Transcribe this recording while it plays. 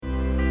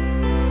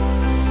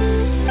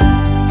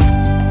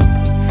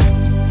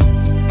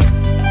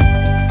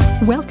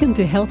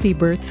Welcome to Healthy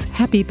Births,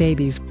 Happy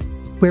Babies,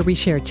 where we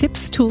share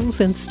tips,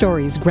 tools, and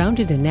stories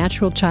grounded in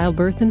natural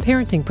childbirth and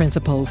parenting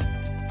principles,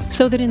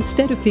 so that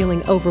instead of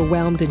feeling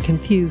overwhelmed and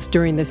confused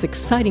during this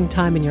exciting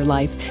time in your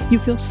life, you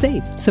feel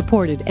safe,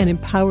 supported, and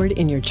empowered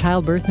in your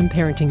childbirth and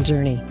parenting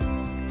journey.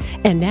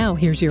 And now,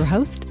 here's your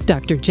host,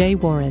 Dr. Jay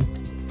Warren.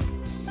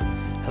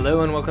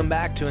 Hello and welcome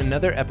back to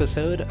another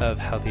episode of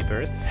Healthy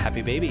Births,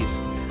 Happy Babies.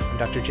 I'm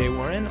Dr. Jay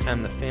Warren.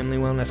 I'm the Family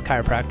Wellness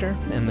Chiropractor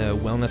and the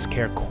Wellness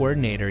Care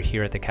Coordinator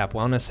here at the CAP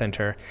Wellness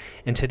Center.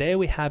 And today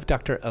we have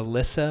Dr.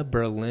 Alyssa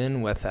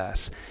Berlin with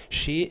us.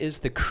 She is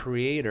the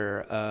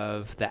creator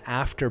of the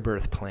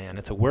AfterBirth plan.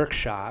 It's a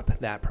workshop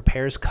that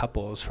prepares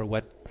couples for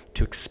what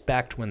to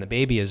expect when the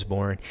baby is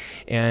born.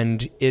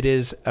 And it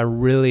is a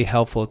really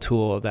helpful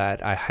tool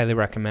that I highly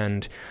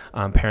recommend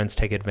parents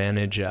take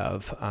advantage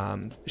of.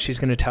 She's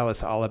going to tell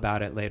us all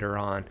about it later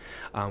on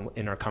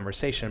in our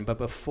conversation. But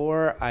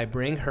before I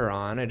bring her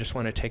on, I just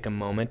want to take a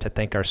moment to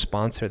thank our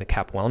sponsor, the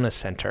CAP Wellness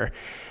Center.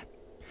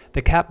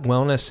 The CAP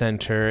Wellness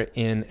Center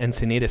in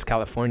Encinitas,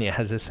 California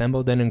has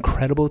assembled an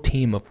incredible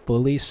team of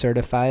fully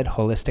certified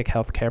holistic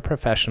healthcare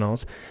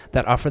professionals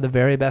that offer the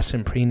very best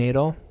in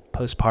prenatal,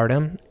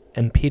 postpartum,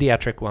 and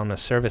pediatric wellness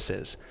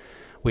services.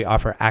 We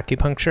offer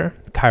acupuncture,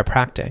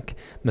 chiropractic,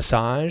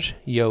 massage,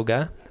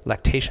 yoga,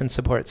 lactation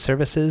support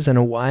services, and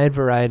a wide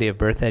variety of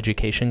birth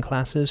education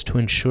classes to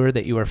ensure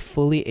that you are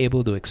fully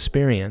able to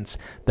experience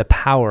the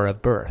power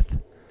of birth.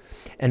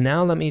 And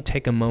now let me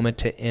take a moment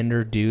to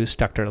introduce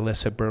Dr.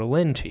 Alyssa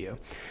Berlin to you.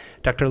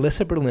 Dr.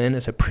 Alyssa Berlin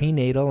is a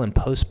prenatal and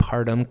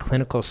postpartum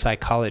clinical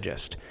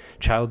psychologist,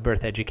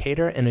 childbirth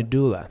educator, and a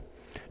doula.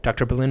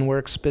 Dr. Berlin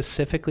works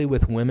specifically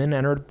with women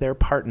and their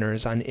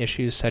partners on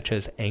issues such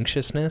as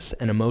anxiousness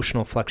and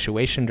emotional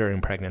fluctuation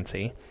during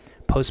pregnancy,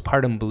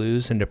 postpartum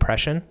blues and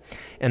depression,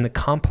 and the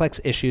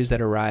complex issues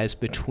that arise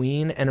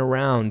between and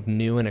around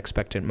new and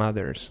expectant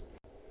mothers.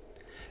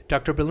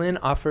 Dr. Berlin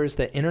offers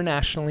the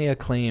internationally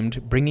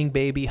acclaimed Bringing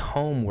Baby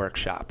Home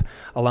workshop,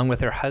 along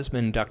with her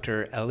husband,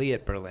 Dr.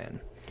 Elliot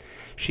Berlin.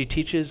 She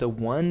teaches a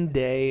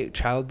one-day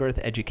childbirth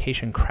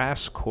education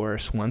crash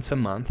course once a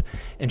month,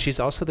 and she's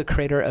also the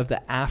creator of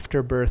the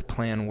AfterBirth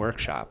Plan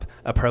Workshop,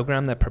 a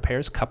program that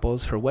prepares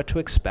couples for what to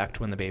expect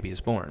when the baby is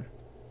born.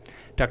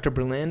 Dr.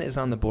 Berlin is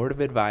on the board of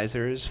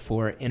advisors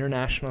for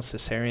International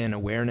Cesarean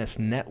Awareness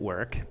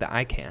Network, the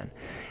ICANN,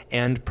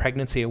 and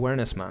Pregnancy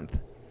Awareness Month.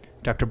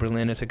 Dr.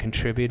 Berlin is a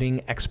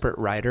contributing expert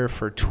writer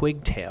for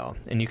Twigtail,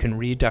 and you can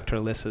read Dr.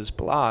 Alyssa's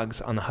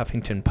blogs on the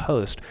Huffington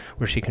Post,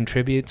 where she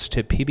contributes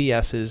to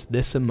PBS's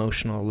This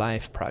Emotional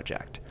Life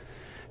project.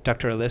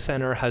 Dr. Alyssa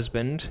and her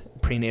husband,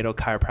 prenatal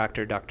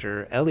chiropractor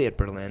Dr. Elliot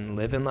Berlin,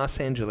 live in Los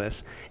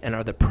Angeles and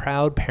are the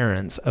proud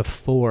parents of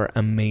 4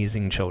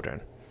 amazing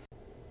children.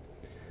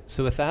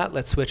 So with that,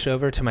 let's switch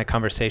over to my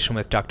conversation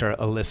with Dr.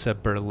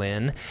 Alyssa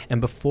Berlin. And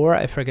before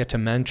I forget to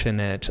mention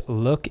it,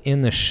 look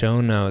in the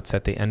show notes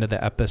at the end of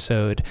the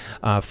episode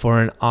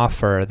for an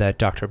offer that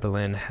Dr.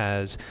 Berlin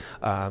has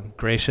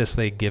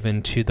graciously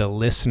given to the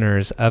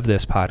listeners of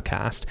this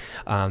podcast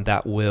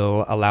that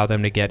will allow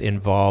them to get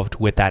involved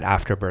with that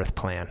AfterBirth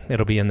plan.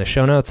 It'll be in the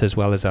show notes as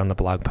well as on the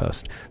blog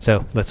post.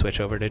 So let's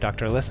switch over to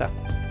Dr. Alyssa.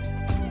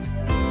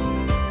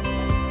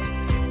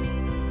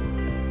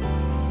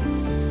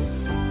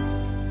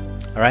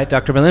 All right,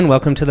 Dr. Berlin,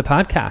 welcome to the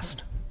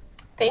podcast.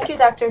 Thank you,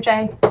 Dr.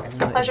 J.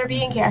 It's a pleasure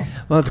being here.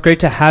 Well, it's great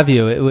to have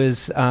you. It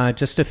was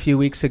just a few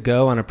weeks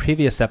ago on a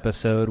previous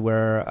episode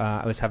where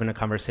I was having a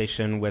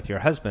conversation with your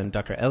husband,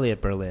 Dr.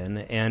 Elliot Berlin,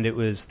 and it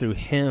was through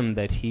him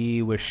that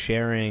he was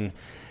sharing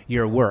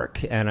your work.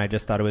 And I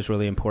just thought it was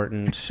really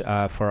important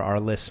for our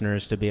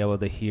listeners to be able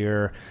to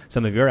hear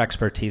some of your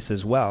expertise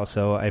as well.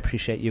 So I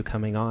appreciate you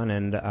coming on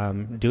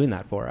and doing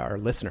that for our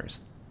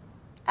listeners.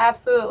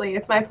 Absolutely.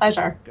 It's my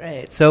pleasure.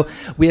 Great. So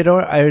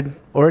I had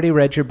already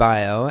read your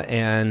bio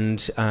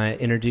and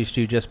introduced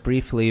you just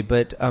briefly,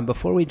 but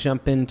before we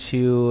jump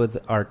into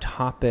our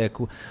topic,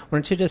 why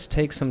don't you just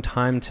take some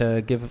time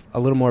to give a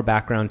little more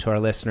background to our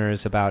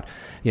listeners about,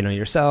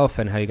 yourself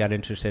and how you got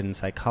interested in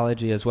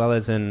psychology as well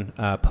as in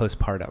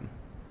postpartum?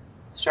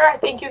 Sure.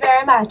 Thank you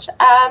very much.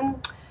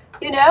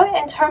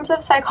 In terms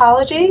of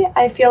psychology,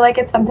 I feel like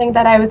it's something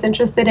that I was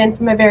interested in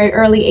from a very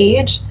early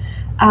age.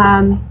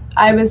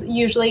 I was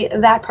usually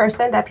that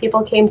person that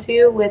people came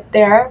to with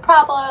their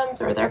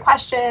problems or their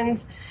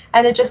questions,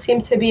 and it just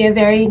seemed to be a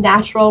very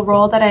natural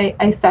role that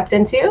I stepped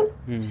into.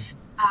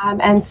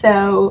 And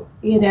so,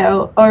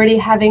 already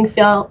having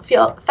felt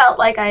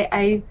like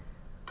I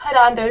put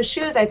on those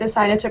shoes, I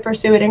decided to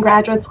pursue it in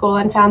graduate school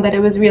and found that it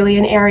was really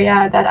an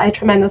area that I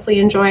tremendously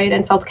enjoyed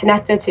and felt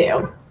connected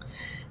to.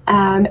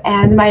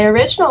 And my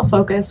original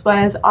focus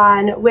was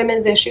on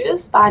women's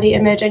issues, body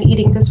image and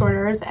eating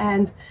disorders,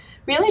 and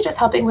really just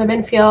helping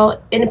women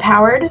feel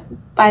empowered,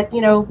 but,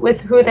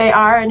 with who they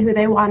are and who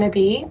they want to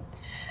be.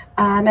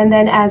 And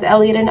then as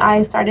Elliot and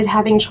I started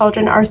having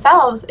children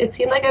ourselves, it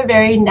seemed like a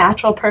very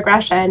natural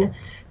progression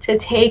to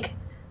take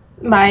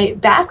my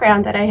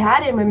background that I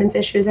had in women's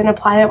issues and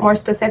apply it more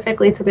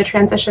specifically to the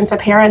transition to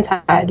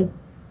parenthood.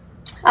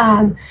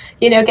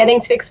 Getting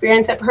to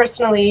experience it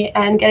personally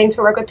and getting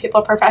to work with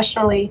people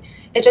professionally,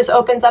 it just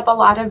opens up a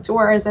lot of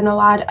doors and a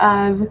lot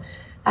of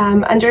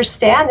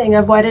understanding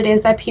of what it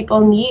is that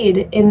people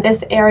need in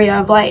this area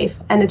of life.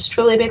 And it's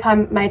truly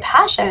become my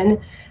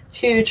passion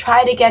to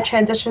try to get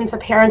transition to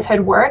parenthood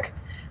work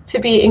to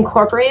be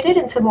incorporated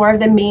into more of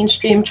the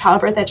mainstream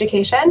childbirth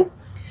education.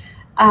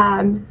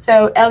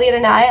 So Elliot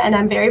and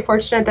I'm very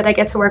fortunate that I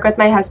get to work with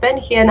my husband.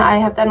 He and I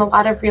have done a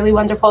lot of really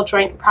wonderful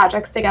joint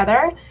projects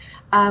together.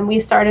 We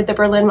started the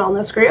Berlin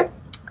Wellness Group,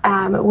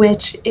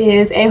 which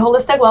is a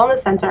holistic wellness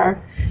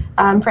center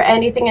for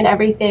anything and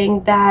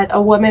everything that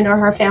a woman or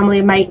her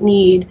family might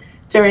need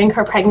during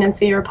her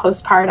pregnancy or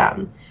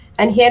postpartum.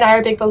 And he and I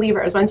are big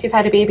believers. Once you've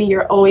had a baby,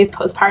 you're always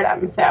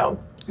postpartum. So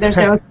there's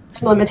no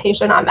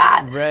limitation on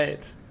that.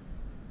 Right.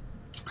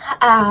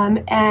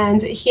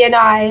 And he and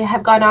I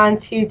have gone on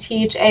to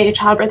teach a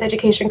childbirth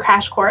education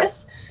crash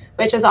course,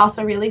 which is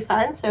also really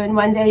fun. So in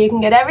one day, you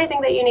can get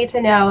everything that you need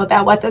to know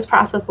about what this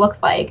process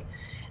looks like.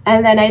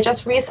 And then I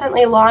just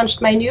recently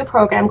launched my new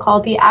program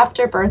called the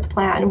AfterBirth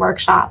Plan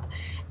Workshop.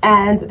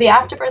 And the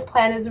AfterBirth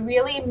Plan is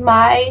really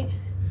my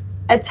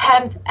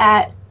attempt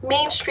at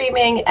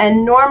mainstreaming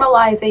and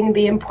normalizing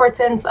the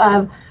importance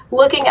of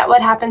looking at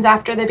what happens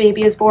after the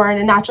baby is born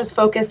and not just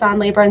focused on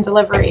labor and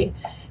delivery.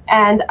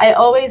 And I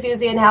always use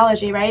the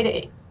analogy,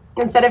 right?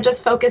 Instead of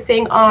just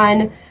focusing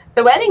on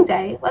the wedding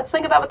day, let's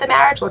think about what the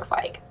marriage looks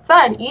like. It's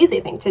not an easy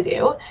thing to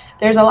do.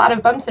 There's a lot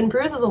of bumps and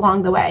bruises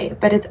along the way,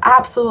 but it's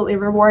absolutely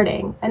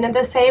rewarding. And in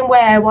the same way,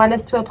 I want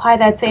us to apply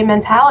that same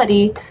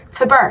mentality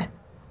to birth.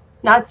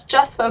 Not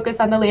just focus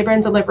on the labor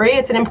and delivery.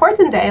 It's an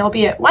important day,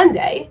 albeit one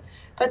day,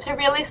 but to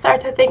really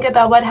start to think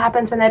about what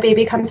happens when that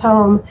baby comes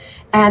home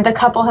and the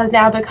couple has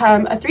now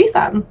become a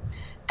threesome.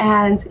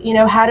 And,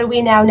 how do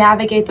we now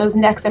navigate those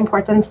next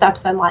important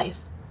steps in life?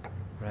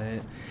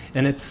 Right.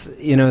 And it's,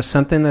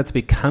 something that's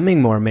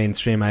becoming more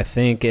mainstream, I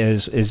think,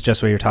 is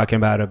just what you're talking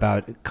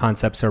about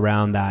concepts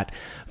around that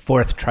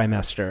fourth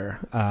trimester,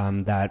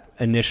 that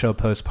initial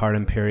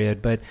postpartum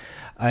period. But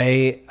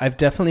I've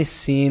definitely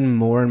seen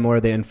more and more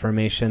of the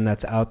information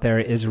that's out there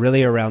is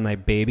really around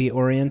like baby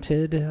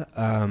oriented,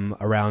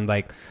 around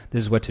like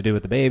this is what to do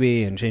with the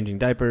baby and changing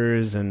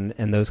diapers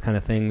and those kind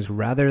of things,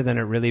 rather than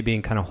it really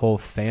being kind of whole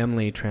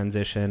family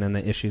transition and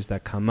the issues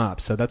that come up.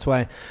 So that's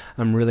why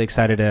I'm really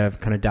excited to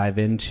kind of dive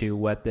into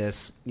what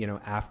this,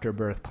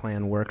 AfterBirth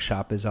Plan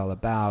Workshop is all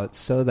about,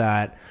 so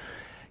that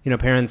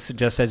parents,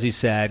 just as you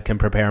said, can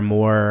prepare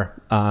more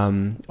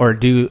or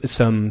do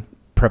some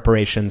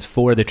preparations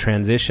for the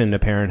transition to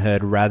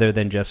parenthood rather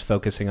than just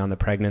focusing on the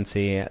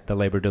pregnancy, the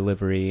labor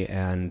delivery,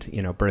 and,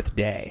 birth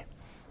day.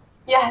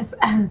 Yes.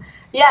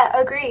 Yeah,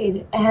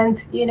 agreed.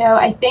 And,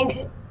 I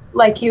think,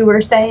 like you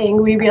were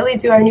saying, we really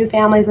do our new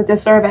families a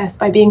disservice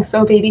by being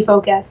so baby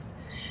focused.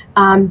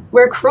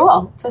 We're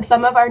cruel to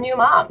some of our new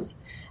moms.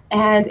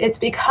 And it's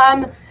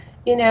become,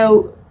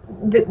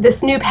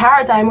 this new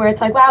paradigm where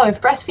it's like, wow,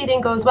 if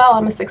breastfeeding goes well,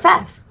 I'm a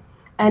success.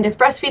 And if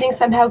breastfeeding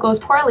somehow goes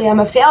poorly, I'm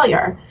a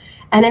failure.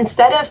 And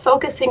instead of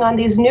focusing on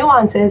these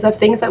nuances of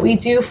things that we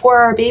do for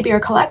our baby or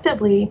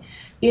collectively,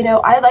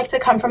 I like to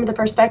come from the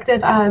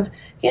perspective of,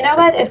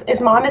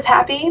 if mom is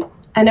happy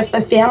and if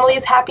the family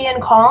is happy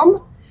and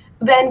calm,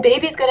 then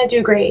baby's going to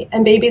do great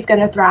and baby's going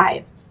to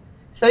thrive.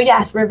 So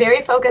yes, we're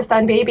very focused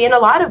on baby in a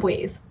lot of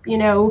ways,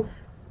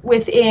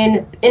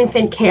 within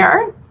infant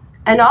care,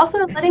 and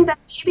also letting that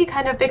baby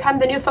kind of become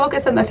the new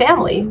focus in the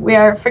family,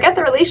 where forget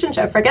the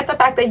relationship, forget the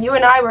fact that you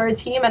and I were a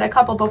team and a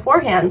couple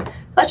beforehand.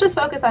 Let's just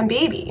focus on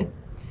baby.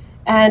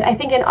 And I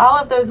think in all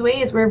of those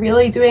ways, we're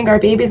really doing our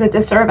babies a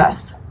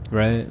disservice.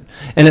 Right.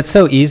 And it's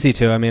so easy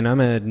to. I mean, I'm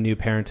a new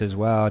parent as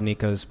well.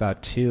 Nico's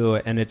about 2.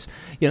 And it's,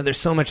 there's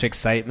so much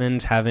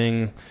excitement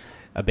having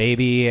a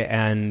baby,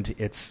 and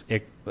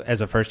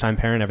as a first-time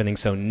parent, everything's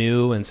so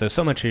new, and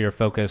so much of your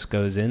focus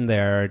goes in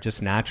there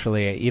just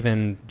naturally,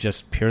 even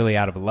just purely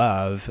out of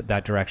love,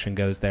 that direction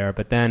goes there.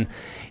 But then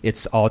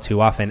it's all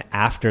too often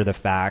after the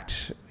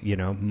fact,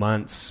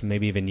 months,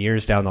 maybe even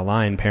years down the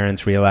line,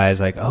 parents realize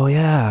like, oh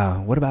yeah,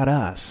 what about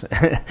us?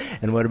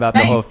 And what about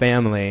the whole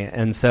family?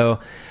 And so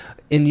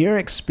in your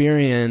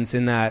experience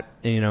in that,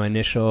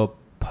 initial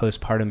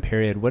postpartum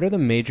period, what are the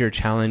major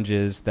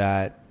challenges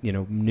that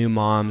new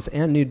moms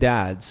and new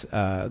dads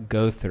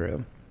go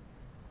through?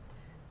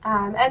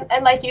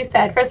 And like you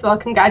said, first of all,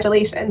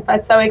 congratulations.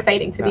 That's so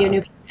exciting to be a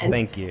new parent.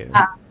 Thank you.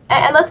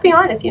 And let's be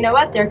honest, you know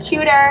what? They're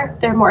cuter.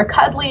 They're more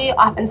cuddly.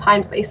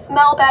 Oftentimes they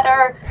smell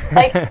better.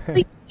 Like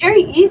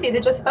very easy to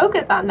just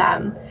focus on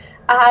them.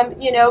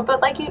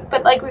 But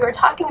like we were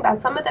talking about,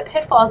 some of the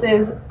pitfalls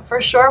is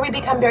for sure we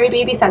become very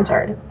baby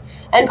centered.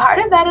 And part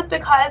of that is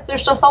because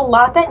there's just a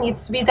lot that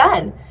needs to be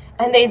done.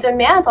 And they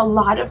demand a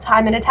lot of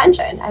time and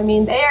attention. I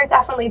mean, they are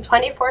definitely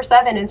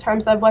 24/7 in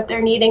terms of what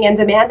they're needing and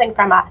demanding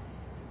from us.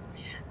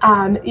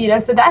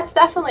 So that's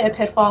definitely a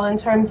pitfall in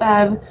terms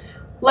of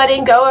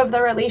letting go of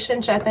the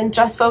relationship and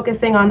just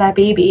focusing on that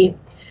baby.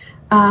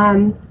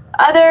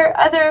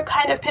 Other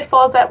kind of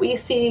pitfalls that we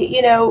see,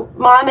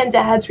 mom and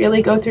dads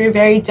really go through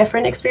very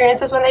different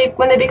experiences when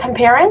they become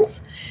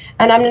parents.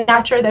 And I'm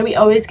not sure that we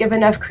always give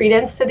enough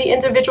credence to the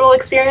individual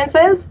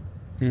experiences.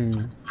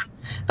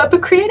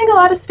 But creating a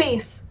lot of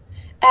space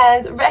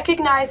and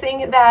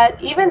recognizing that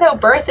even though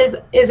birth is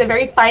a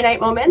very finite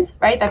moment,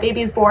 right, that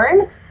baby's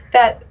born,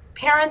 that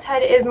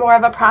parenthood is more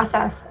of a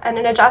process and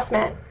an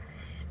adjustment.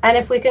 And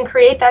if we can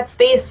create that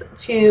space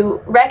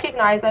to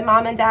recognize that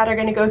mom and dad are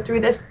going to go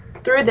through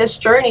this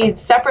journey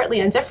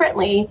separately and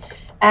differently,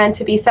 and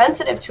to be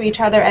sensitive to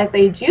each other as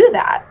they do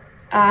that,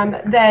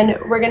 then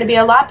we're going to be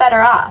a lot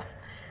better off.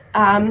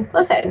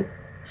 Listen,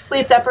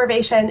 sleep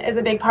deprivation is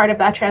a big part of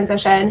that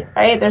transition,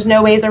 right? There's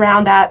no ways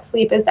around that.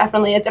 Sleep is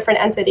definitely a different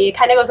entity. It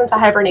kind of goes into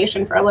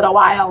hibernation for a little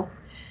while.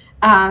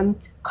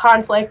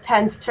 Conflict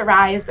tends to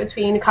rise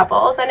between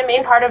couples, and a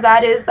main part of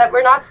that is that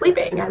we're not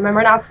sleeping. And when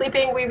we're not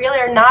sleeping, we really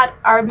are not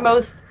our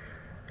most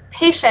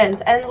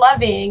patient and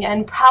loving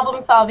and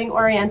problem-solving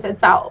oriented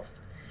selves.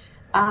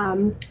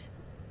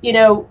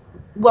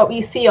 What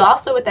we see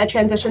also with that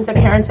transition to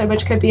parenthood,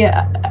 which could be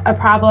a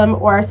problem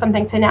or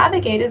something to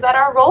navigate, is that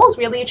our roles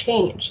really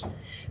change.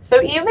 So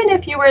even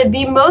if you were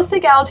the most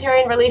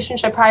egalitarian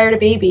relationship prior to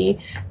baby,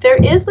 there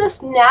is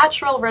this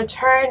natural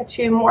return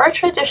to more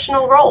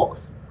traditional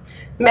roles.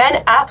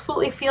 Men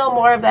absolutely feel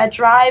more of that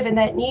drive and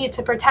that need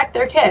to protect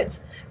their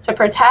kids, to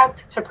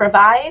protect, to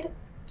provide.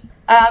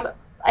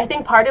 I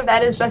think part of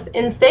that is just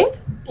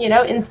instinct,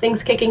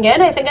 instincts kicking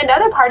in. I think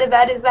another part of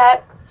that is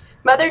that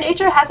Mother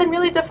Nature hasn't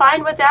really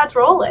defined what dad's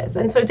role is.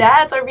 And so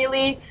dads are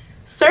really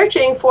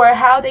searching for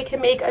how they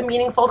can make a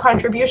meaningful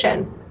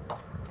contribution.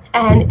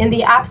 And in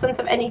the absence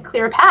of any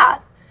clear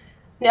path,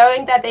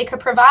 knowing that they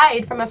could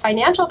provide from a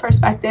financial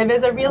perspective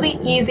is a really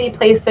easy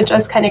place to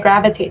just kind of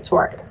gravitate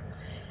towards.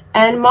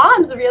 And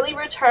moms really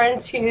return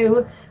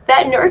to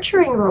that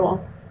nurturing role,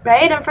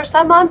 right? And for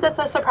some moms, that's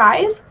a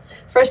surprise.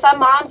 For some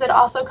moms, it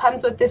also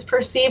comes with this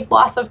perceived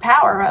loss of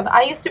power of,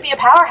 I used to be a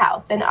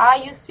powerhouse and I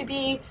used to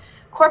be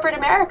corporate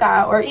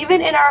America, or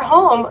even in our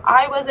home,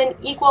 I was an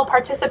equal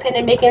participant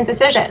in making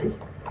decisions.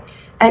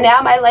 And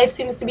now my life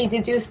seems to be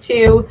deduced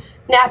to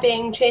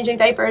napping, changing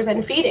diapers,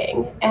 and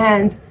feeding.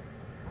 And,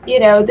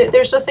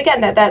 there's just,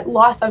 again, that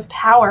loss of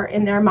power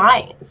in their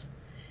minds.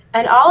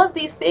 And all of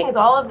these things,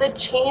 all of the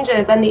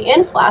changes and the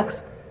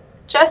influx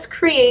just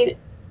create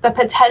the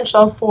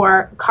potential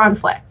for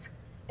conflict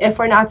if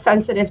we're not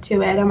sensitive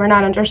to it and we're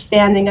not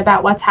understanding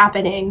about what's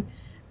happening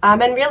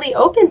and really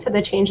open to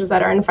the changes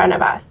that are in front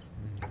of us.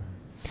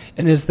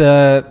 And is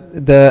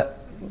the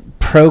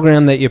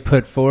program that you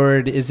put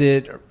forward, is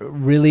it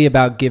really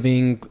about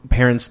giving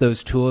parents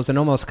those tools and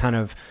almost kind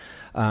of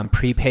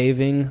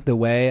pre-paving the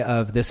way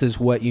of this is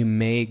what you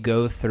may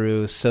go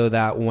through so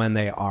that when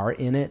they are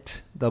in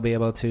it, they'll be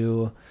able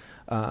to,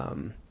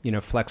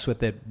 flex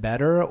with it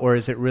better? Or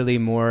is it really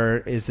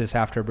more, is this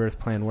after-birth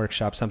plan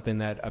workshop something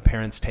that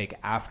parents take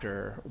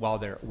after while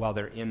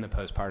they're in the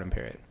postpartum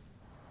period?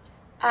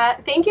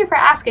 Thank you for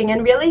asking.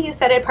 And really, you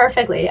said it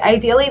perfectly.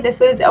 Ideally, this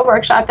is a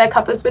workshop that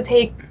couples would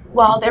take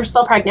while they're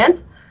still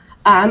pregnant.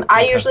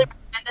 I usually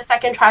recommend the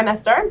second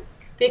trimester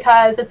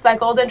because it's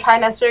that golden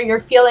trimester. You're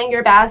feeling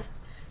your best.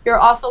 You're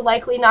also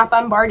likely not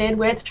bombarded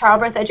with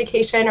childbirth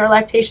education or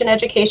lactation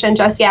education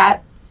just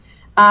yet.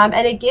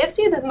 And it gives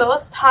you the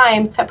most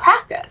time to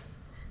practice.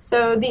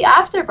 So the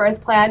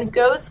afterbirth plan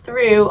goes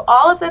through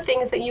all of the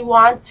things that you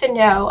want to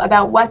know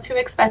about what to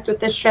expect with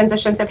this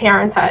transition to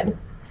parenthood.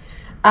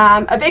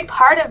 A big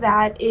part of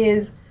that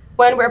is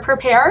when we're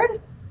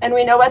prepared and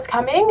we know what's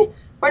coming,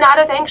 we're not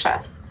as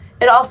anxious.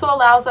 It also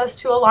allows us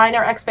to align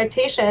our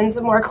expectations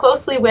more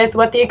closely with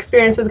what the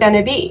experience is going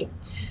to be.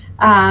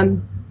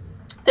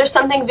 There's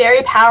something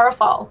very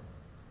powerful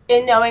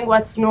in knowing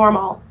what's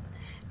normal.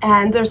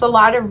 And there's a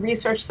lot of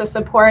research to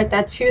support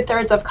that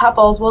 2/3 of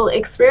couples will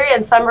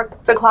experience some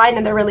decline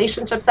in their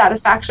relationship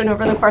satisfaction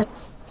over the course of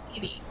the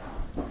baby.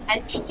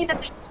 And making them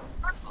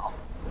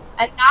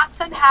and not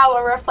somehow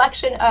a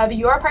reflection of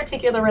your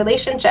particular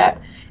relationship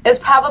is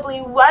probably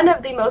one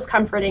of the most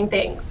comforting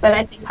things that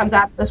I think comes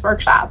out of this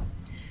workshop.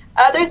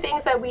 Other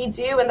things that we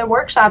do in the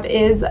workshop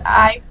is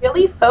I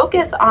really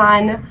focus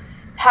on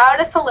how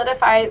to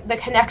solidify the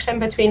connection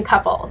between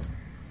couples.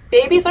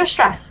 Babies are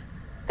stress.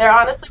 They're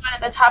honestly one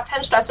of the top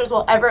 10 stressors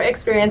we'll ever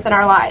experience in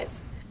our lives.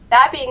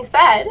 That being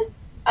said,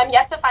 I'm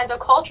yet to find a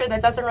culture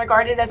that doesn't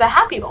regard it as a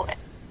happy moment.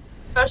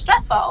 So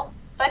stressful,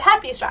 but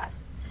happy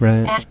stress.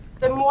 Right. And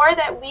the more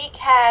that we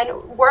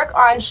can work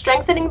on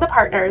strengthening the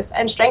partners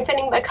and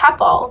strengthening the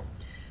couple,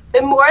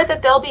 the more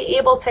that they'll be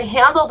able to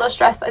handle the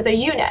stress as a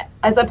unit,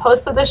 as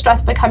opposed to the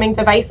stress becoming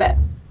divisive.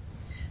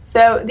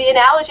 So the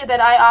analogy that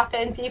I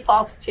often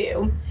default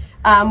to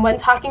when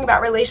talking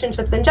about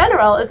relationships in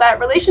general is that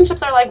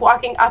relationships are like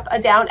walking up a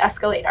down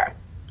escalator,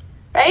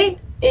 right?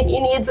 It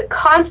needs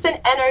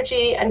constant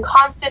energy and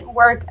constant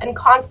work and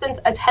constant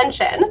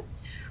attention,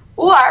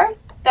 or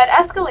that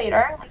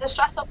escalator, the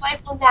stress of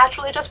life will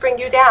naturally just bring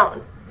you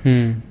down.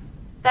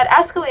 That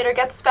escalator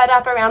gets sped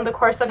up around the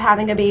course of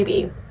having a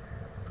baby.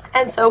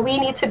 And so we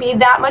need to be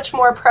that much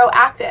more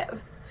proactive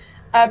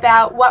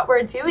about what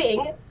we're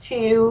doing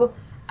to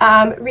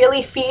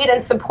really feed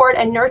and support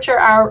and nurture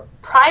our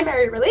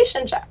primary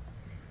relationship.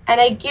 And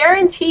I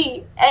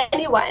guarantee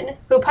anyone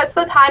who puts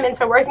the time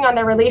into working on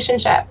their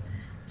relationship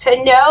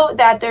to know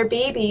that their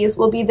babies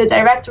will be the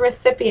direct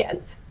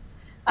recipient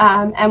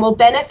and will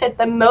benefit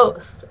the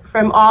most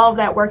from all of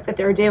that work that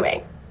they're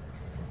doing.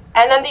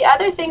 And then the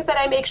other things that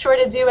I make sure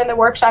to do in the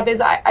workshop is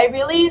I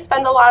really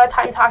spend a lot of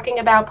time talking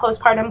about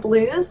postpartum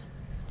blues,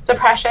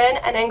 depression,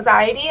 and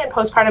anxiety, and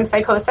postpartum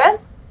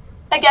psychosis.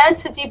 Again,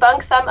 to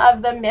debunk some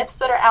of the myths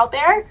that are out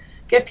there,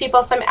 give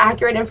people some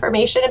accurate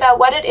information about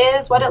what it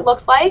is, what it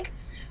looks like,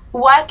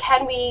 what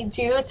can we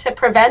do to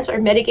prevent or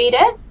mitigate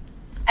it,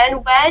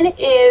 and when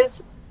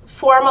is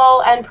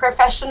formal and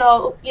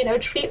professional,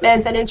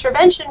 treatment and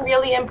intervention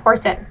really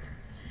important.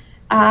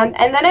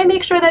 And then I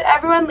make sure that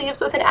everyone leaves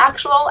with an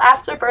actual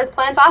after-birth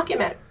plan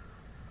document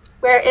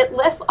where it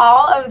lists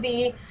all of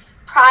the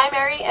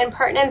primary and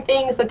pertinent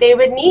things that they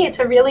would need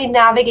to really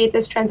navigate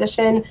this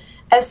transition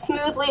as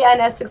smoothly and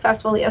as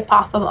successfully as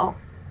possible.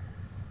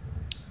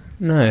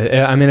 No,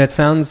 I mean, it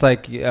sounds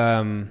like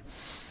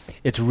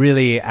it's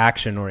really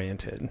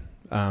action-oriented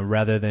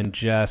rather than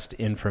just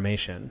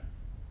information.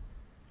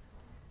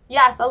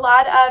 Yes, a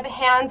lot of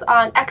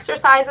hands-on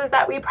exercises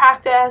that we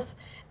practice.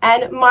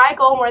 And my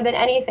goal more than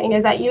anything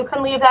is that you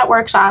can leave that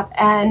workshop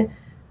and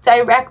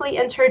directly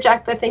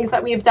interject the things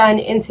that we've done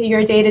into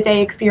your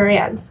day-to-day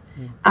experience.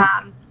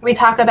 We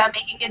talk about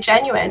making it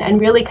genuine and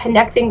really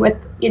connecting with,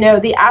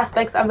 the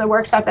aspects of the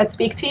workshop that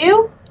speak to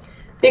you.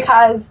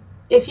 Because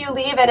if you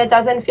leave and it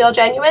doesn't feel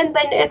genuine,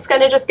 then it's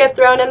going to just get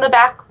thrown in the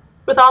back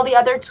with all the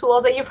other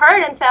tools that you've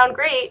heard and sound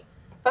great,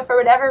 but for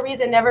whatever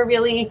reason, never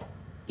really,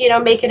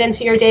 make it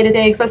into your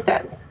day-to-day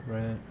existence.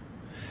 Right.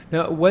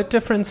 Now, what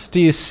difference do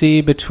you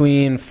see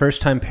between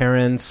first-time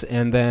parents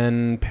and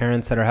then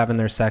parents that are having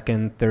their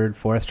second, third,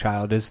 fourth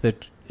child? Is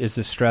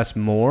the stress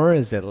more?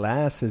 Is it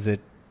less? Is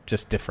it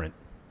just different?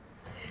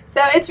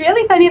 So it's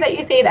really funny that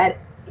you say that.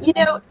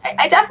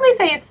 I definitely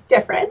say it's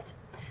different.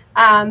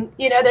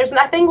 There's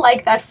nothing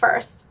like that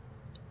first.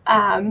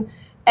 And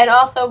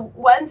also,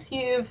 once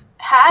you've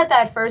had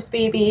that first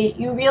baby,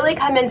 you really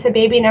come into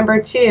baby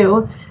number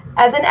 2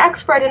 as an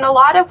expert in a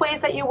lot of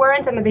ways that you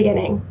weren't in the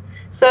beginning.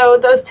 So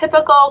those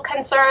typical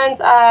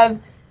concerns of,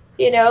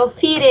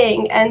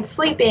 feeding and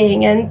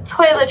sleeping and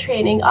toilet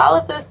training, all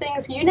of those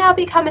things, you now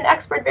become an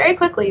expert very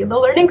quickly. The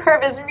learning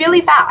curve is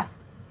really fast.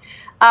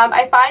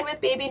 I find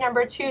with baby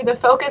number 2, the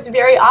focus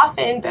very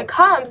often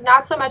becomes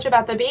not so much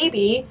about the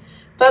baby,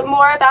 but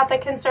more about the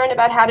concern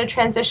about how to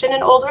transition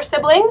an older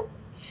sibling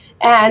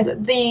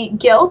and the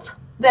guilt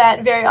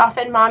that very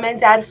often mom and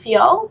dad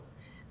feel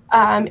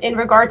in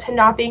regard to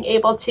not being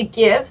able to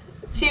give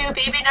to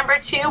baby number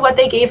 2 what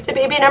they gave to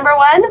baby number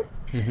 1.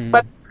 Mm-hmm.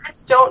 What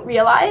parents don't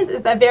realize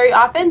is that very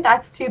often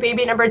that's to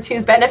baby number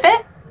 2's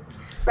benefit,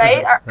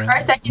 right? Our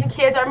second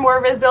kids are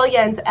more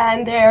resilient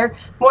and they're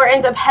more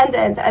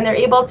independent and they're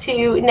able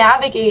to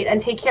navigate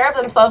and take care of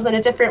themselves in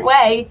a different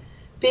way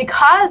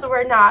because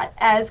we're not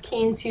as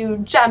keen to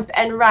jump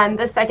and run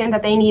the second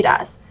that they need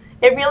us.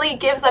 It really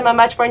gives them a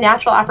much more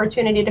natural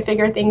opportunity to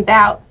figure things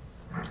out.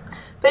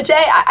 But Jay,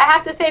 I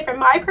have to say, from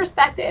my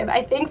perspective,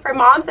 I think for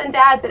moms and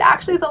dads, it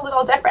actually is a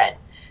little different.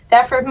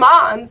 That for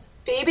moms,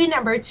 baby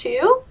number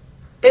 2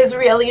 is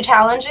really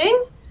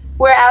challenging,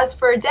 whereas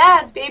for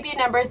dads, baby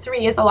number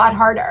 3 is a lot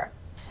harder.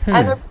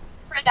 And the reason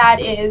for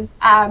that is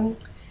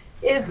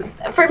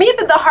for me,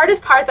 the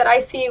hardest part that I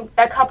see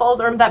that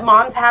couples or that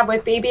moms have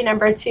with baby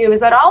number 2 is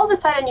that all of a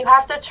sudden you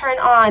have to turn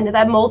on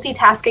that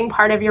multitasking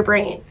part of your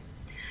brain.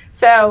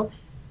 So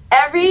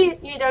every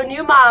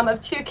new mom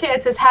of 2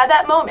 kids has had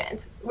that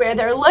moment where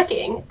they're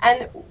looking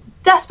and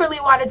desperately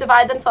want to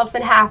divide themselves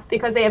in half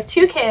because they have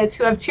 2 kids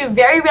who have 2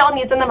 very real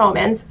needs in the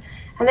moment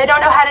and they don't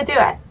know how to do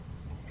it.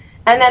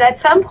 And then at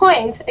some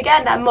point,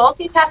 again, that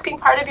multitasking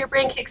part of your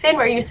brain kicks in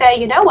where you say,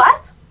 you know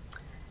what?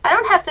 I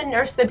don't have to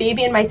nurse the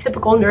baby in my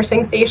typical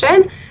nursing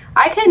station.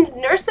 I can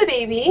nurse the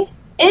baby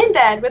in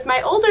bed with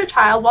my older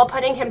child while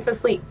putting him to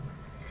sleep.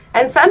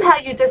 And somehow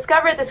you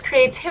discover this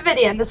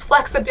creativity and this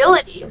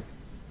flexibility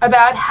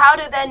about how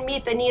to then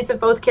meet the needs of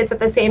both kids at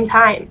the same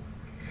time.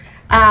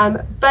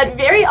 But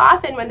very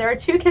often when there are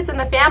 2 kids in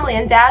the family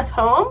and dad's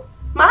home,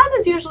 mom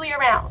is usually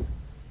around.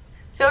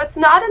 So it's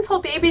not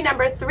until baby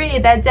number 3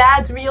 that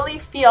dads really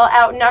feel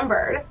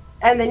outnumbered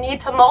and the need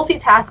to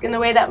multitask in the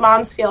way that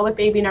moms feel with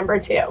baby number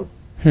 2.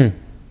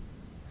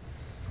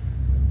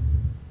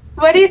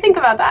 What do you think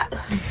about that?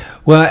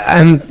 Well,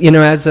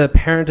 as a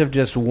parent of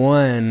just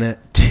 1,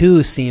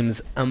 2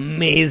 seems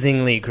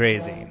amazingly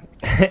crazy.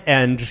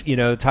 And,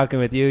 talking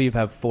with you, you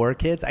have 4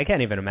 kids. I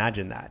can't even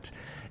imagine that.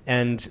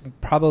 And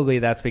probably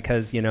that's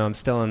because, I'm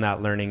still in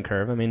that learning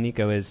curve. I mean,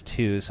 Nico is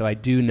 2, so I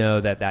do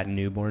know that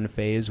newborn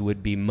phase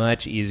would be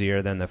much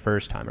easier than the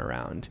first time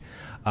around.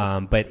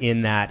 But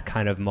in that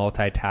kind of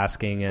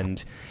multitasking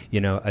and,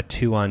 a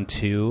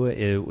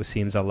 2-on-2, it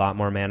seems a lot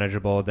more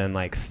manageable than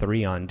like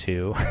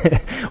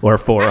 3-on-2 or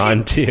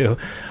 4-on-2.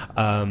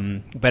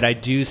 But I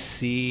do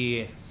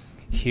see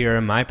here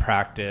in my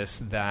practice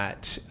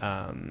that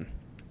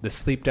the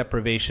sleep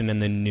deprivation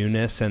and the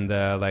newness and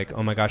the like,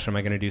 oh my gosh, am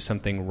I going to do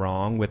something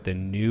wrong with the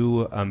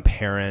new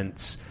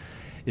parents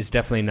is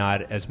definitely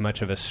not as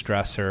much of a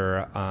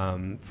stressor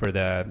for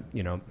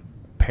the,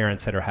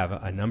 parents that have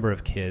a number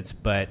of kids,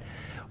 but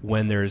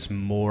when there's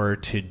more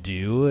to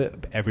do,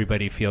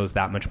 everybody feels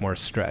that much more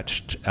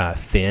stretched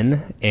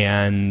thin,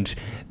 and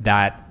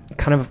that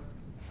kind of,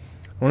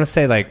 I want to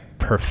say, like,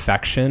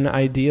 perfection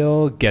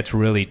ideal gets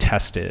really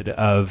tested,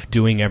 of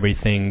doing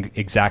everything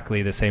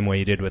exactly the same way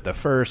you did with the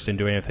first and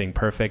doing everything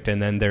perfect.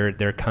 And then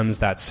there comes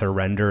that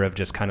surrender of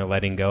just kind of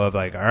letting go of,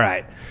 like, all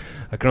right,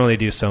 I can only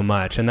do so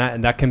much. And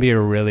that can be a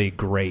really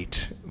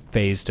great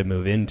phase to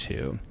move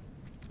into.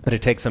 But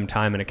it takes some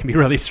time, and it can be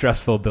really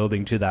stressful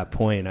building to that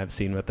point, I've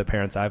seen with the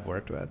parents I've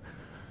worked with.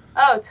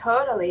 Oh,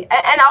 totally.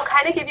 And I'll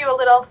kind of give you a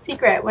little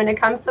secret when it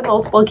comes to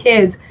multiple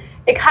kids.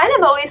 It kind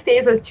of always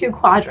stays as 2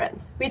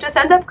 quadrants. We just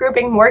end up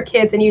grouping more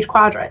kids in each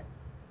quadrant.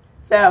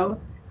 So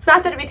it's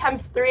not that it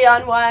becomes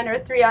 3-on-1 or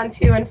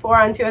 3-on-2 and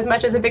 4-on-2 as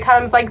much as it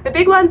becomes like the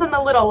big ones and the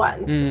little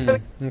ones. So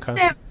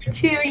it's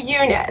 2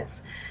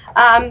 units.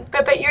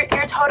 But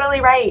you're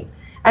totally right.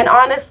 And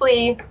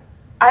honestly,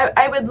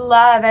 I would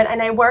love,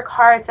 and I work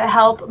hard to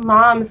help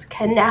moms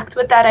connect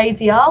with that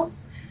ideal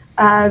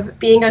of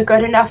being a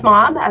good enough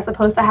mom as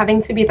opposed to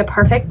having to be the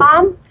perfect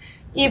mom,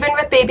 even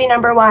with baby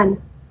number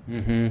 1.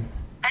 Mm-hmm.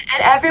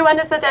 And everyone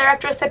is the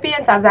direct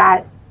recipient of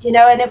that,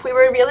 and if we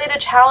were really to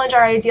challenge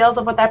our ideals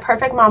of what that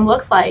perfect mom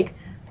looks like,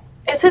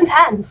 it's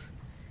intense.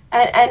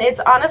 And it's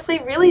honestly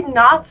really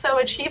not so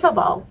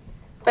achievable.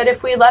 But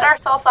if we let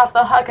ourselves off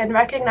the hook and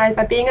recognize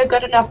that being a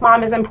good enough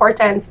mom is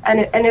important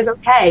and is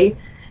okay,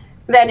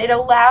 then it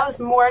allows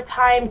more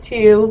time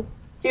to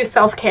do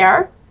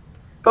self-care,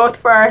 both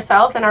for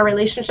ourselves and our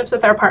relationships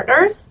with our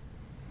partners.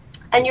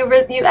 And you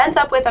end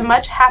up with a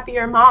much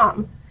happier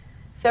mom.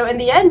 So in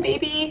the end,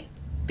 baby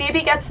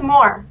gets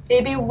more.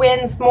 Baby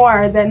wins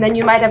more than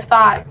you might have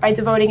thought by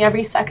devoting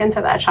every second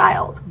to that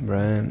child.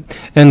 Right.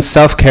 And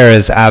self-care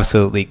is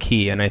absolutely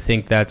key. And I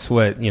think that's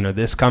what,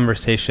 this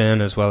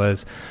conversation, as well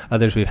as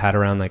others we've had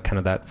around, like, kind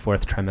of that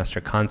 4th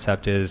trimester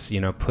concept, is,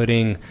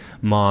 putting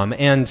mom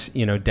and,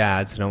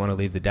 dads, I don't want to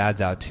leave the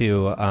dads out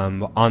too,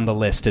 on the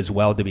list as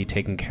well to be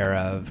taken care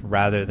of,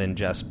 rather than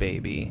just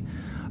baby.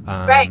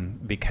 Right.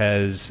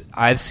 Because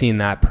I've seen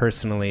that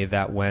personally,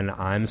 that when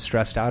I'm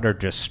stressed out or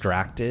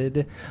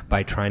distracted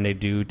by trying to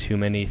do too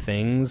many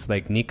things,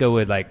 like Nico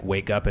would, like,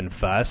 wake up and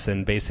fuss,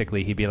 and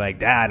basically he'd be like,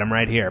 Dad, I'm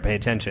right here, pay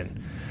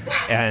attention.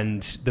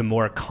 And the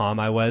more calm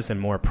I was and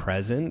more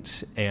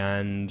present,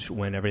 and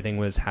when everything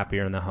was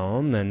happier in the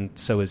home, then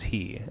so was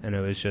he. And it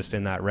was just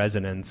in that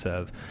resonance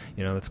of,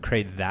 let's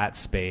create that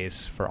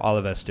space for all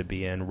of us to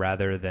be in,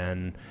 rather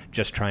than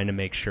just trying to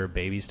make sure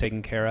baby's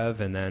taken care of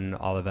and then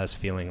all of us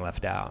feeling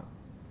left out.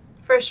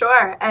 For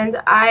sure.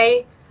 And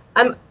I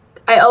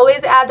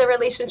always add the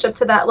relationship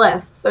to that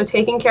list. So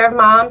taking care of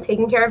mom,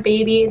 taking care of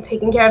baby, and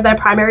taking care of that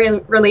primary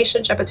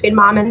relationship between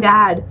mom and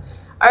dad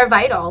are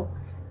vital.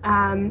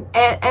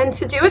 And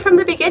to do it from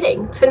the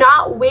beginning, to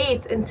not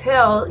wait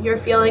until you're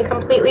feeling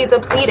completely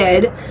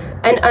depleted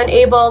and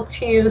unable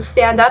to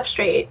stand up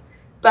straight,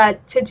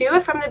 but to do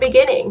it from the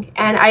beginning.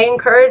 And I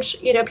encourage,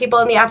 people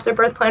in the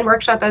AfterBirth Plan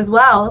workshop as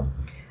well,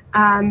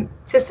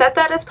 to set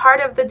that as part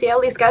of the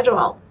daily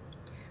schedule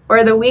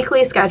or the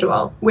weekly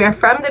schedule, where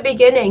from the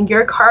beginning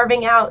you're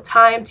carving out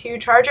time to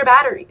charge your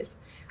batteries.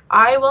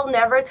 I will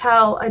never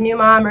tell a new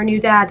mom or new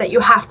dad that you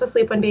have to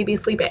sleep when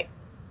baby's sleeping.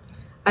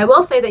 I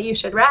will say that you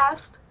should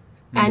rest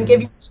and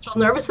give your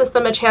central nervous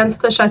system a chance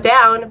to shut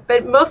down,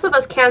 but most of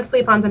us can't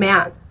sleep on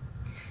demand.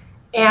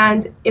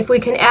 And if we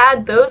can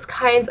add those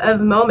kinds of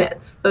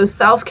moments, those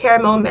self-care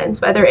moments,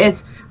 whether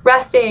it's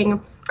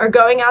resting or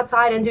going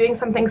outside and doing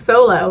something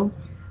solo,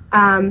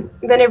 then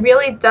it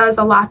really does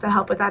a lot to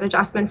help with that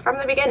adjustment from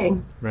the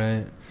beginning.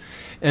 Right.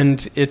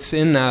 And it's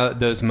in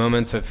those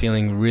moments of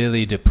feeling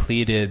really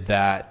depleted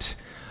that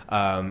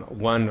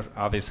one,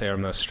 obviously our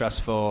most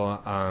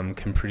stressful,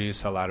 can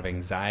produce a lot of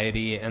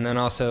anxiety. And then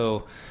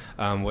also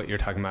what you're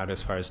talking about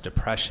as far as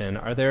depression,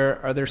 are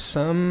there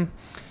some,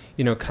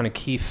 kind of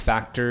key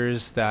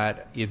factors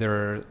that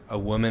either a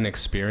woman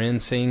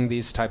experiencing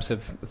these types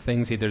of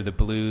things, either the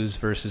blues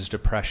versus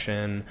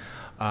depression,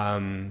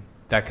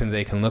 that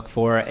they can look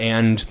for,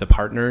 and the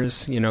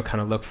partners,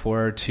 kind of look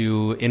for,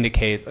 to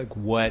indicate, like,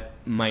 what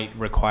might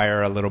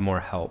require a little more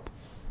help?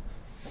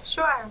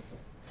 Sure.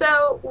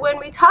 So when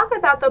we talk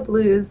about the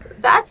blues,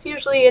 that's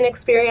usually an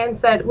experience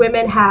that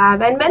women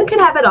have, and men can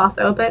have it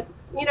also, but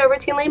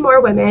routinely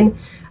more women,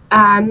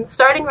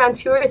 starting around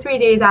 2 or 3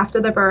 days after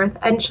the birth,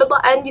 and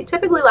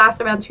typically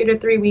lasts around 2 to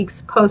 3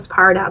 weeks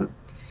postpartum.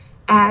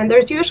 And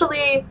there's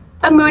usually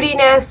a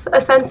moodiness,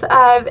 a sense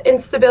of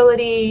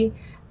instability,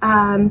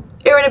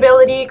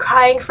 irritability,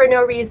 crying for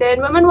no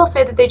reason. Women will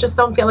say that they just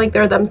don't feel like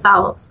they're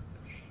themselves.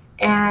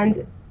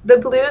 And the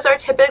blues are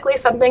typically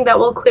something that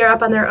will clear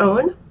up on their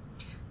own.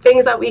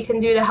 Things that we can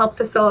do to help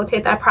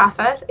facilitate that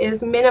process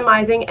is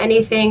minimizing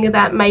anything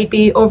that might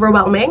be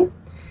overwhelming,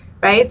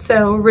 right?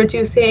 So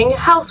reducing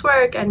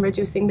housework and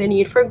reducing the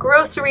need for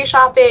grocery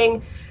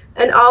shopping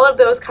and all of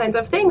those kinds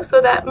of things,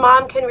 so that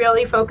mom can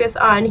really focus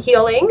on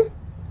healing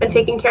and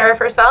taking care of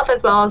herself,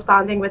 as well as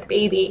bonding with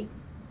baby.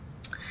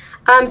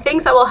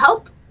 Things that will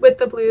help with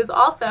the blues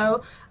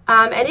also,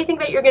 anything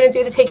that you're going to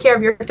do to take care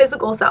of your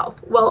physical self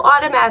will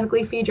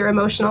automatically feed your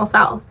emotional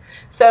self.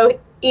 So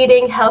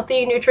eating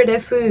healthy,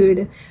 nutritive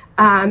food,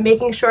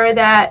 making sure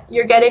that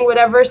you're getting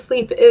whatever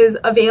sleep is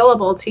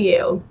available to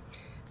you,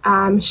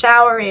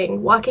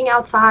 showering, walking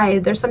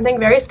outside. There's something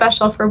very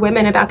special for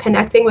women about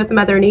connecting with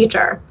Mother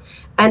Nature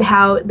and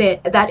how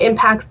that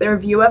impacts their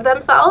view of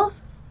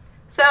themselves.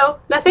 So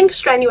nothing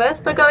strenuous,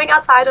 but going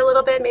outside a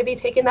little bit, maybe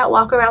taking that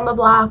walk around the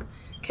block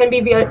can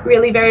be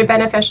really very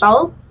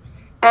beneficial.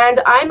 And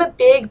I'm a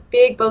big,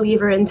 big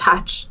believer in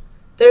touch.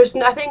 There's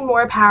nothing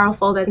more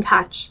powerful than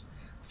touch.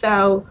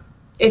 So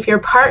if your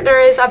partner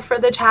is up for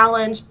the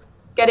challenge,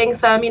 getting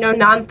some,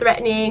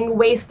 non-threatening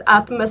waist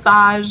up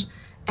massage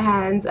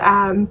and,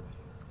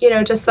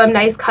 just some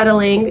nice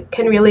cuddling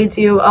can really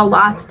do a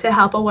lot to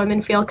help a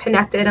woman feel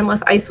connected and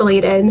less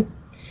isolated.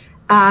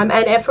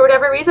 And if for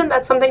whatever reason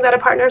that's something that a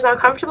partner is not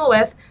comfortable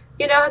with,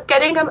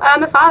 getting a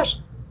massage,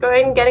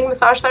 getting a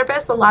massage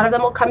therapist. A lot of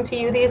them will come to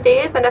you these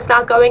days, and if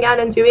not, going out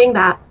and doing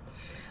that.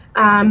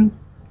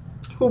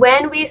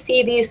 When we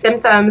see these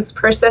symptoms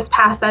persist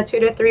past that 2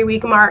 to 3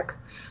 week mark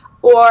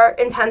or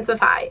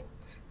intensify,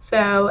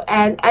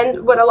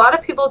 and what a lot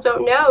of people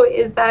don't know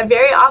is that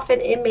very often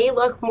it may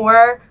look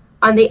more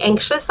on the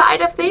anxious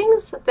side of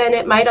things than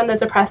it might on the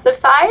depressive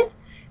side,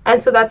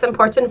 and so that's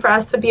important for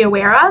us to be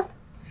aware of.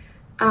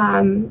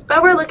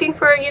 But we're looking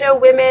for,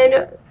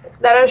 women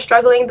that are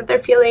struggling, that they're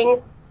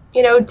feeling,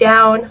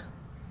 down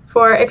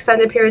for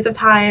extended periods of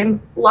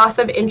time, loss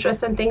of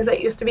interest in things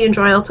that used to be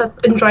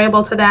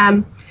enjoyable to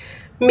them,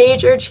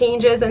 major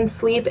changes in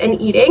sleep and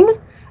eating.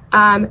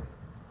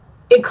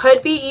 It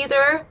could be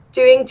either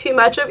doing too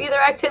much of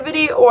either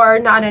activity or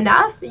not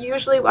enough.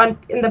 Usually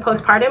in the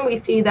postpartum, we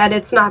see that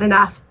it's not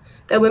enough,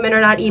 that women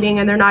are not eating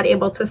and they're not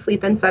able to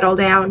sleep and settle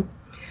down.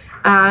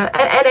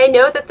 And I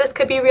know that this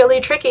could be really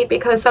tricky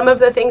because some of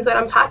the things that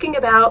I'm talking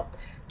about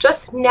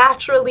just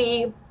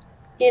naturally,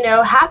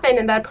 happen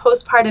in that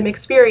postpartum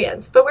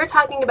experience. But we're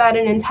talking about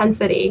an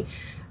intensity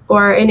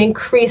or an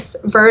increased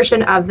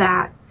version of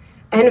that.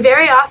 And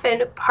very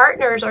often,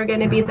 partners are going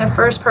to be the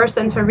first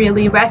person to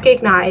really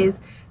recognize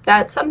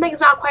that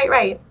something's not quite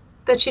right,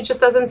 that she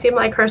just doesn't seem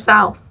like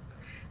herself.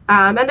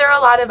 And there are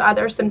a lot of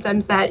other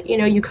symptoms that,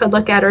 you could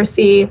look at or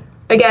see.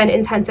 Again,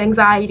 intense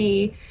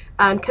anxiety,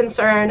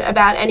 concern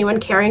about anyone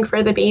caring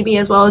for the baby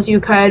as well as you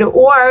could,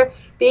 or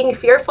being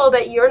fearful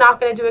that you're not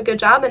going to do a good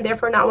job and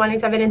therefore not wanting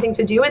to have anything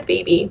to do with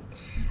baby.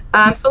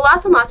 So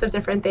lots and lots of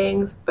different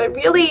things. But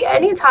really,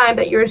 any time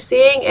that you're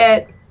seeing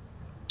it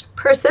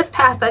persist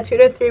past that 2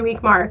 to 3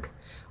 week mark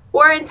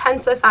or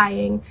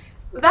intensifying,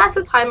 that's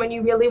a time when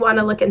you really want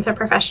to look into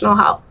professional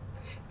help.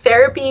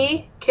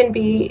 Therapy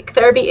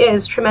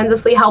is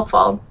tremendously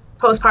helpful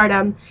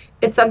postpartum.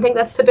 It's something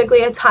that's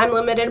typically a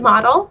time-limited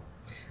model.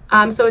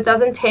 So it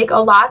doesn't take a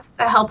lot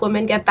to help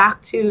women get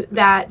back to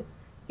that,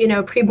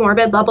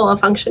 pre-morbid level of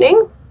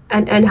functioning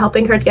and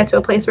helping her to get to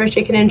a place where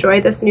she can enjoy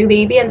this new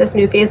baby and this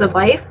new phase of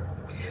life.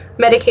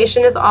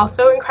 Medication is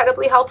also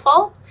incredibly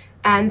helpful.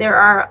 And there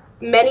are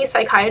many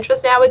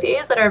psychiatrists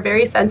nowadays that are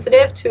very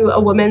sensitive to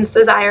a woman's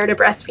desire to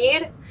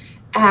breastfeed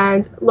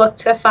and look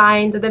to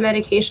find the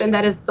medication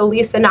that is the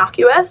least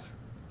innocuous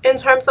in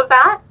terms of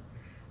that.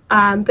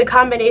 The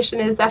combination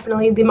is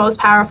definitely the most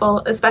powerful,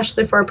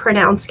 especially for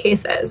pronounced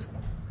cases.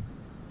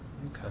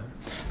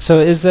 So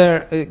is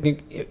there,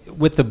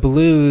 with the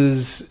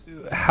blues,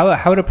 how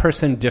would a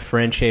person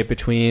differentiate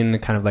between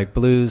kind of like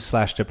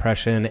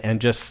blues/depression and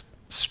just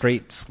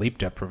straight sleep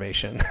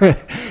deprivation?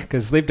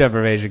 Because sleep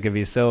deprivation can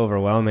be so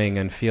overwhelming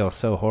and feel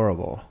so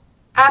horrible.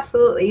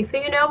 Absolutely.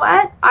 So you know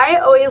what? I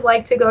always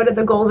like to go to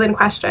the golden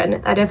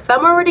question, that if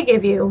someone were to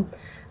give you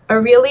a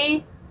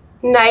really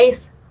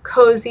nice,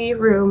 cozy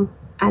room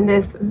and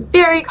this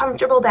very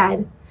comfortable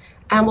bed,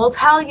 and we'll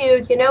tell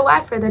you, you know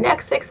what, for the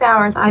next 6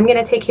 hours, I'm going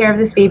to take care of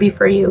this baby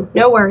for you.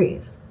 No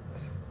worries.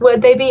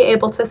 Would they be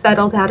able to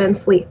settle down and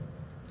sleep?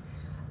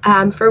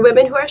 For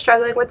women who are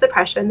struggling with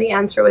depression, the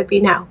answer would be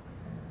no.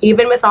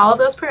 Even with all of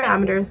those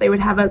parameters, they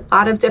would have a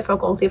lot of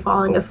difficulty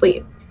falling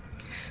asleep.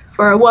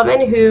 For a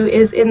woman who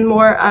is in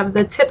more of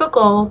the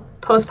typical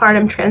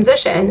postpartum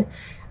transition,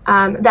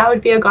 that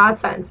would be a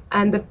godsend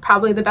and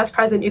probably the best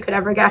present you could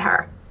ever get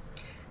her.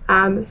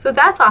 So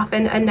that's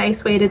often a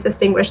nice way to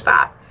distinguish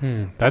that.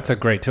 That's a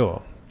great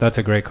tool. That's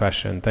a great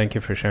question. Thank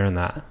you for sharing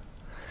that.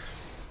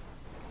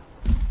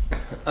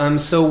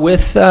 So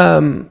with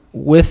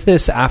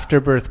this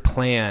AfterBirth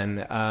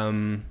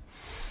plan,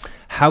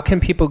 how can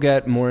people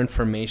get more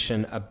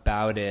information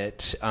about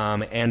it,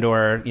 and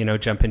or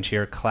jump into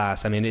your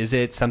class? I mean, is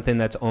it something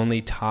that's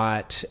only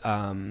taught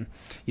in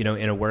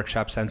a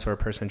workshop sense where a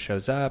person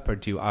shows up, or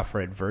do you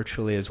offer it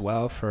virtually as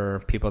well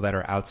for people that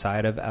are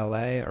outside of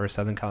LA or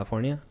Southern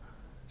California?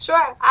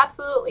 Sure,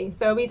 absolutely.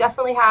 So we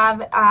definitely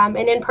have an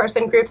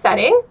in-person group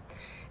setting,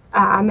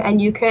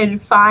 and you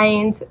could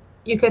find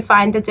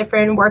the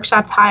different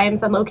workshop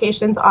times and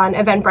locations on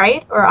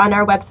Eventbrite or on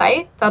our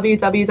website,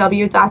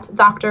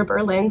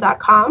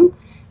 www.drberlin.com.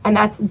 and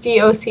that's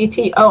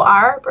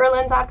DOCTOR,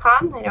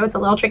 Berlin.com. I know it's a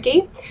little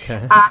tricky.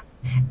 Okay.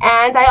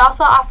 And I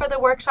also offer the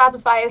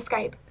workshops via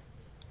Skype.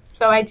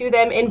 So I do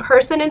them in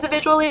person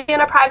individually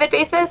on a private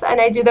basis,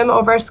 and I do them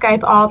over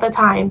Skype all the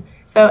time.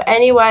 So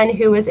anyone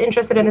who is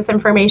interested in this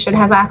information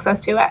has access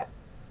to it.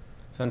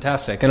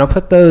 Fantastic. And I'll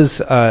put those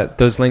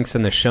links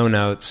in the show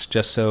notes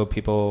just so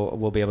people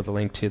will be able to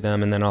link to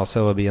them, and then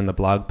also it'll be in the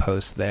blog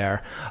post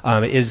there.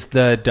 Is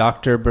the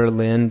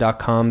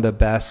drberlin.com the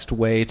best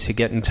way to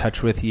get in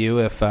touch with you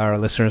if our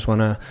listeners want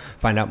to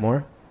find out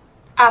more?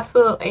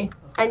 Absolutely.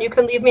 And you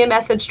can leave me a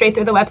message straight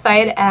through the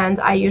website,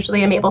 and I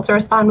usually am able to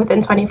respond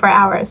within 24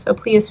 hours. So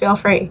please feel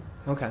free.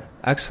 Okay,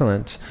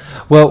 excellent.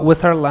 Well,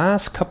 with our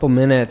last couple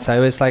minutes, I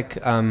always like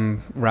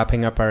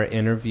wrapping up our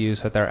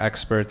interviews with our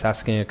experts,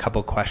 asking a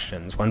couple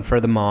questions, one for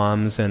the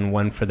moms and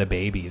one for the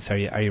babies. Are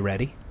you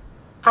ready?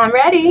 I'm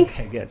ready.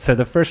 Okay, good. So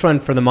the first one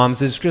for the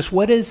moms is just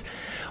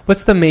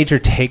what's the major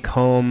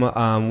take-home,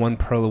 one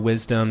pearl of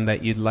wisdom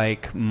that you'd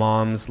like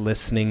moms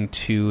listening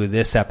to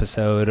this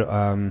episode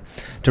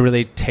to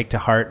really take to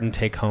heart and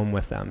take home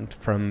with them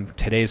from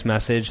today's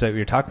message that we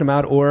were talking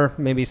about, or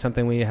maybe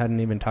something we hadn't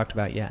even talked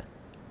about yet?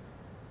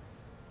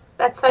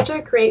 That's such a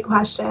great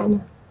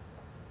question.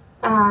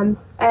 And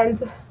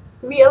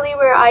really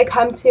where I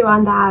come to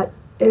on that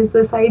is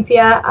this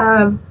idea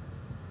of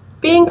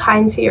being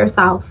kind to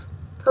yourself,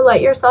 to let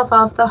yourself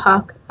off the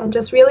hook and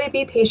just really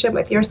be patient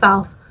with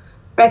yourself.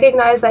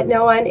 Recognize that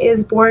no one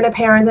is born a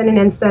parent in an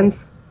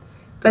instance,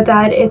 but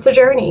that it's a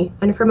journey.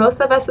 And for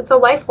most of us, it's a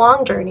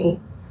lifelong journey.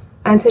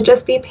 And to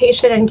just be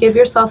patient and give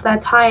yourself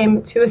that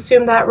time to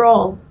assume that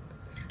role.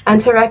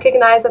 And to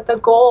recognize that the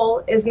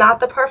goal is not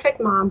the perfect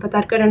mom, but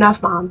that good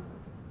enough mom.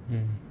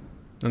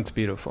 That's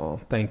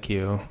beautiful. Thank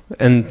you.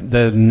 And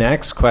the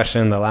next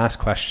question, the last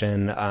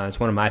question, is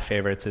one of my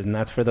favorites, and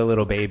that's for the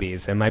little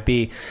babies. It might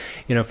be,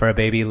 for a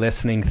baby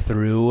listening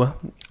through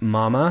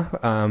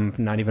mama,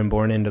 not even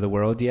born into the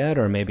world yet,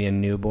 or maybe a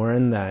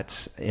newborn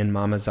that's in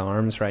mama's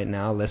arms right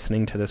now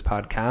listening to this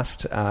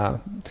podcast.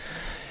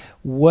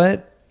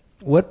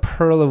 What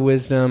pearl of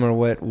wisdom or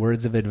what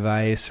words of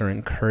advice or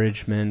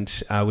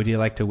encouragement would you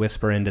like to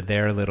whisper into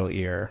their little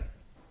ear?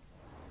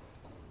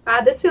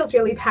 This feels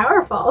really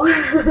powerful.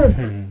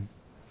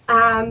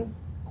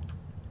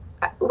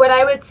 What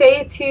I would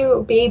say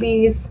to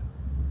babies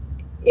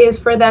is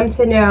for them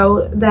to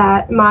know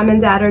that mom and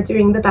dad are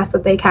doing the best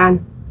that they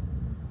can.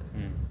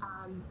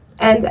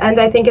 And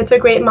I think it's a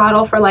great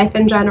model for life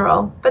in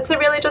general. But to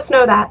really just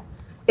know that.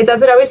 It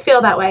doesn't always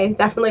feel that way,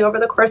 definitely over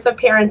the course of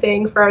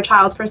parenting for a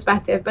child's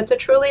perspective. But to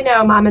truly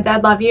know mom and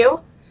dad love you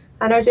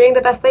and are doing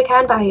the best they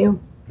can by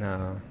you.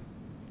 No.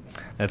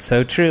 That's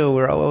so true.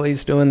 We're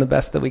always doing the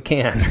best that we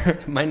can.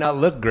 It might not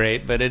look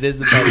great, but it is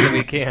the best that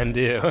we can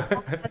do.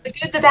 The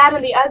good, the bad,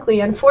 and the ugly,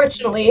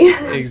 unfortunately.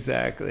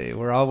 Exactly.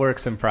 We're all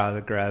works in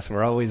progress.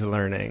 We're always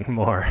learning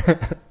more.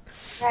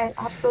 Right,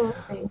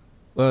 absolutely.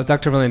 Well,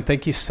 Dr. Berlin,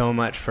 thank you so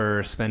much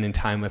for spending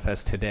time with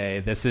us today.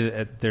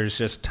 There's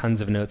just tons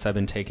of notes I've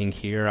been taking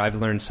here.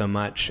 I've learned so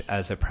much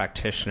as a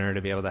practitioner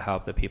to be able to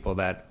help the people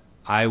that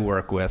I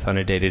work with on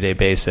a day-to-day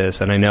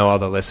basis, and I know all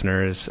the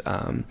listeners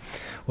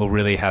will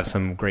really have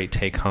some great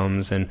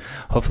take-homes, and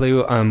hopefully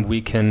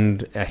we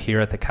can, here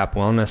at the CAP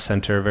Wellness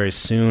Center very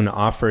soon,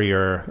 offer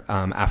your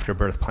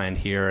AfterBirth plan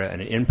here, an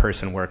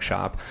in-person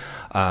workshop.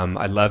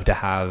 I'd love to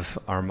have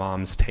our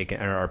moms or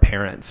our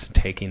parents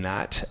taking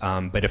that,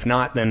 but if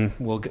not, then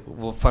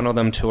we'll funnel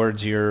them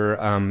towards your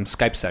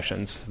Skype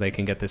sessions so they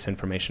can get this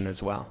information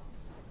as well.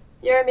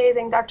 You're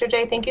amazing, Dr.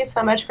 J. Thank you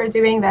so much for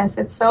doing this.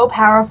 It's so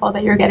powerful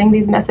that you're getting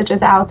these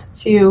messages out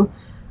to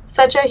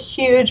such a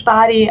huge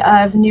body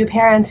of new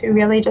parents who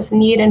really just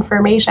need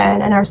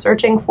information and are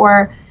searching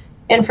for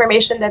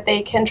information that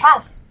they can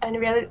trust and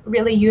really,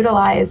 really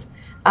utilize.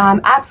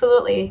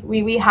 Absolutely.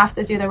 We have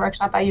to do the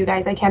workshop by you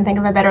guys. I can't think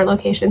of a better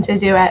location to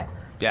do it.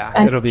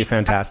 Yeah, it'll be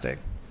fantastic.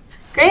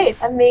 Great.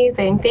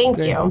 Amazing. Thank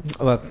you.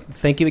 Well,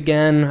 thank you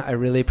again. I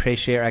really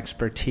appreciate your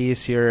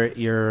expertise.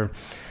 Your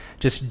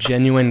just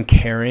genuine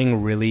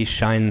caring really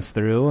shines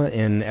through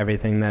in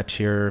everything that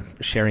you're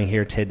sharing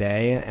here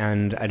today,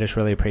 and I just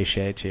really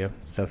appreciate you.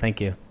 So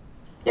thank you.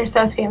 You're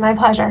so sweet. My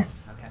pleasure.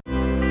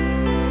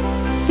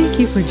 Thank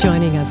you for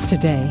joining us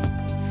today.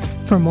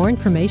 For more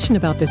information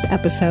about this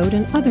episode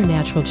and other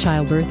natural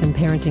childbirth and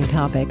parenting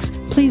topics,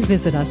 please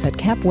visit us at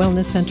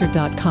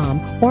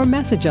capwellnesscenter.com or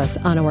message us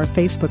on our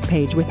Facebook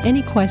page with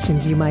any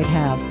questions you might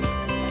have.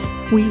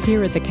 We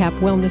here at the CAP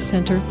Wellness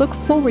Center look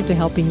forward to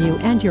helping you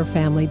and your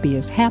family be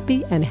as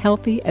happy and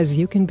healthy as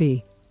you can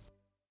be.